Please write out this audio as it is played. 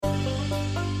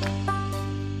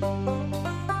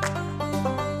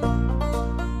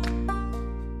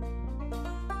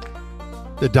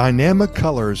The dynamic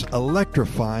colors,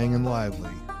 electrifying and lively.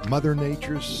 Mother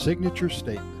Nature's signature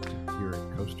statement here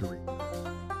in Costa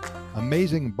Rica.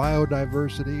 Amazing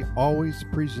biodiversity, always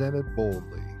presented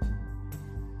boldly.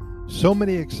 So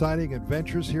many exciting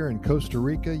adventures here in Costa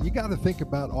Rica. You got to think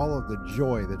about all of the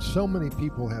joy that so many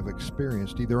people have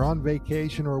experienced, either on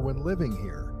vacation or when living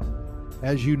here.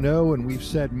 As you know, and we've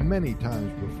said many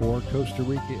times before, Costa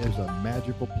Rica is a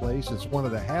magical place. It's one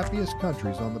of the happiest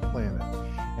countries on the planet.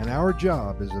 And our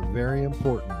job is a very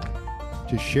important one,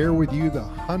 to share with you the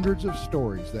hundreds of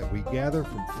stories that we gather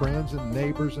from friends and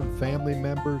neighbors and family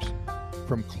members,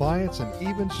 from clients and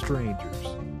even strangers.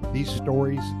 These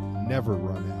stories never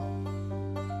run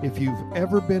out. If you've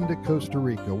ever been to Costa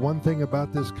Rica, one thing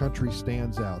about this country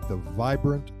stands out: the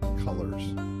vibrant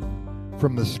colors.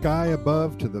 From the sky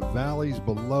above to the valleys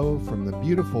below, from the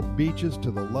beautiful beaches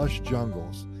to the lush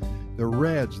jungles, the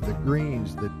reds, the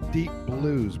greens, the deep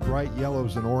blues, bright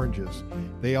yellows and oranges,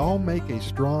 they all make a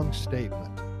strong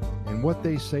statement. And what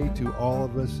they say to all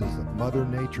of us is that Mother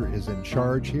Nature is in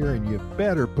charge here, and you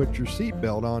better put your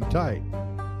seatbelt on tight.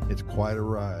 It's quite a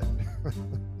ride.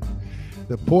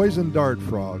 The poison dart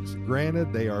frogs,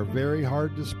 granted, they are very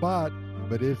hard to spot,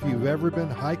 but if you've ever been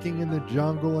hiking in the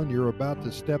jungle and you're about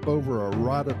to step over a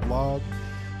rotted log,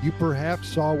 you perhaps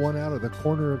saw one out of the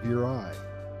corner of your eye.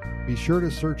 Be sure to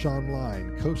search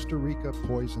online, Costa Rica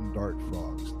poison dart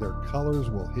frogs. Their colors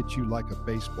will hit you like a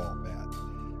baseball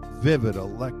bat. Vivid,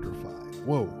 electrifying.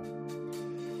 Whoa.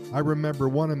 I remember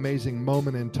one amazing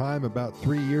moment in time about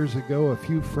 3 years ago. A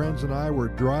few friends and I were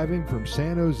driving from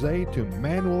San Jose to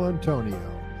Manuel Antonio,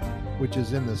 which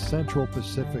is in the Central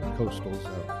Pacific coastal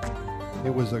zone.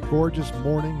 It was a gorgeous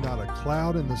morning, not a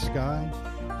cloud in the sky,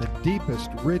 the deepest,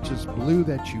 richest blue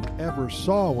that you ever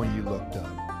saw when you looked up.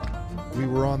 We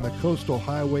were on the coastal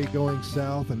highway going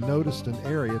south and noticed an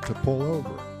area to pull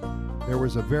over. There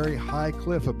was a very high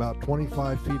cliff about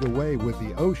 25 feet away with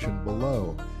the ocean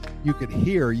below. You could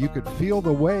hear, you could feel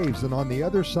the waves, and on the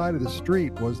other side of the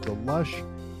street was the lush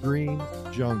green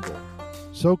jungle,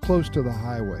 so close to the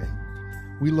highway.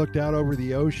 We looked out over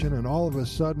the ocean, and all of a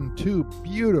sudden, two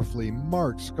beautifully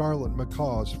marked scarlet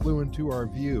macaws flew into our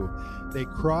view. They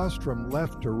crossed from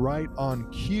left to right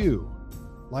on cue,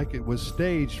 like it was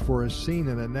staged for a scene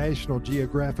in a National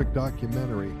Geographic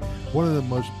documentary. One of the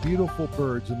most beautiful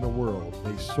birds in the world.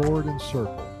 They soared and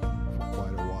circled for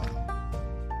quite a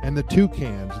while. And the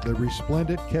toucans, the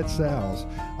resplendent quetzals.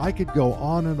 I could go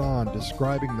on and on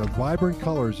describing the vibrant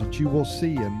colors that you will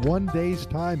see in one day's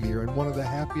time here in one of the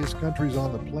happiest countries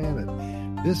on the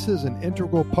planet. This is an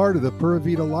integral part of the Pura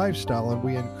Vida lifestyle, and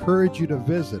we encourage you to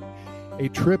visit. A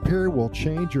trip here will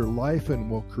change your life and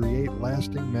will create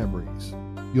lasting memories.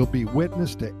 You'll be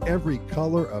witness to every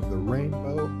color of the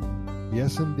rainbow.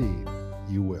 Yes, indeed,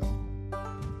 you will.